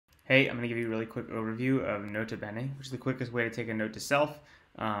Hey, I'm going to give you a really quick overview of Notabene, which is the quickest way to take a note to self,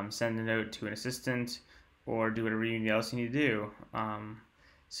 send a note to an assistant, or do whatever else you need to do.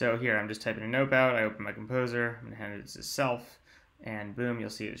 So here, I'm just typing a note out. I open my composer, I'm going to hand it to self, and boom, you'll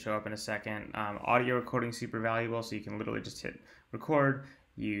see it show up in a second. Audio recording super valuable, so you can literally just hit record.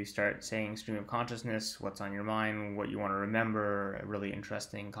 You start saying stream of consciousness, what's on your mind, what you want to remember, a really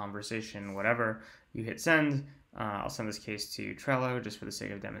interesting conversation, whatever. You hit send. I'll send this case to Trello just for the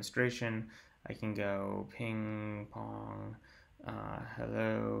sake of demonstration. I can go ping pong,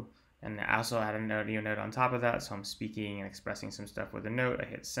 hello, and I also add an audio note on top of that, so I'm speaking and expressing some stuff with a note. I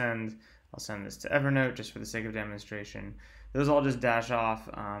hit send. I'll send this to Evernote just for the sake of demonstration. Those all just dash off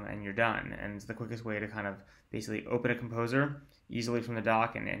and you're done. And it's the quickest way to kind of basically open a composer easily from the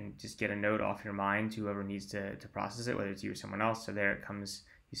dock and just get a note off your mind to whoever needs to process it, whether it's you or someone else. So there it comes.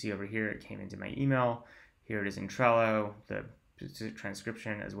 You see over here, it came into my email. Here it is in Trello, the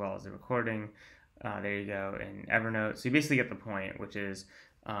transcription as well as the recording. There you go in Evernote. So you basically get the point, which is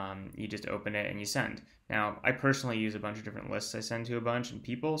you just open it and you send. Now, I personally use a bunch of different lists I send to a bunch of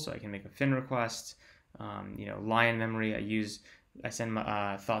people, so I can make a fin request, line memory. I send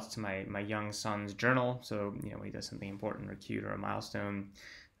my thoughts to my young son's journal, so when he does something important or cute or a milestone.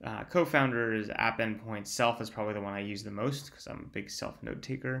 Co-founders, app endpoints, self is probably the one I use the most because I'm a big self note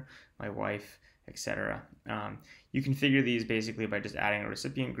taker. My wife, etc. You configure these basically by just adding a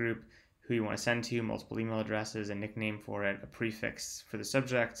recipient group, who you want to send to, multiple email addresses, a nickname for it, a prefix for the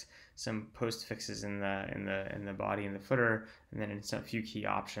subject, some postfixes in the body and the footer, and then a few key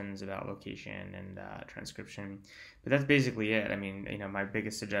options about location and transcription. But that's basically it. I mean, my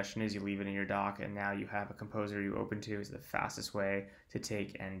biggest suggestion is you leave it in your dock, and now you have a composer you open to is the fastest way to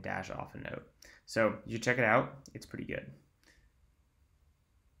take and dash off a note. So you check it out. It's pretty good.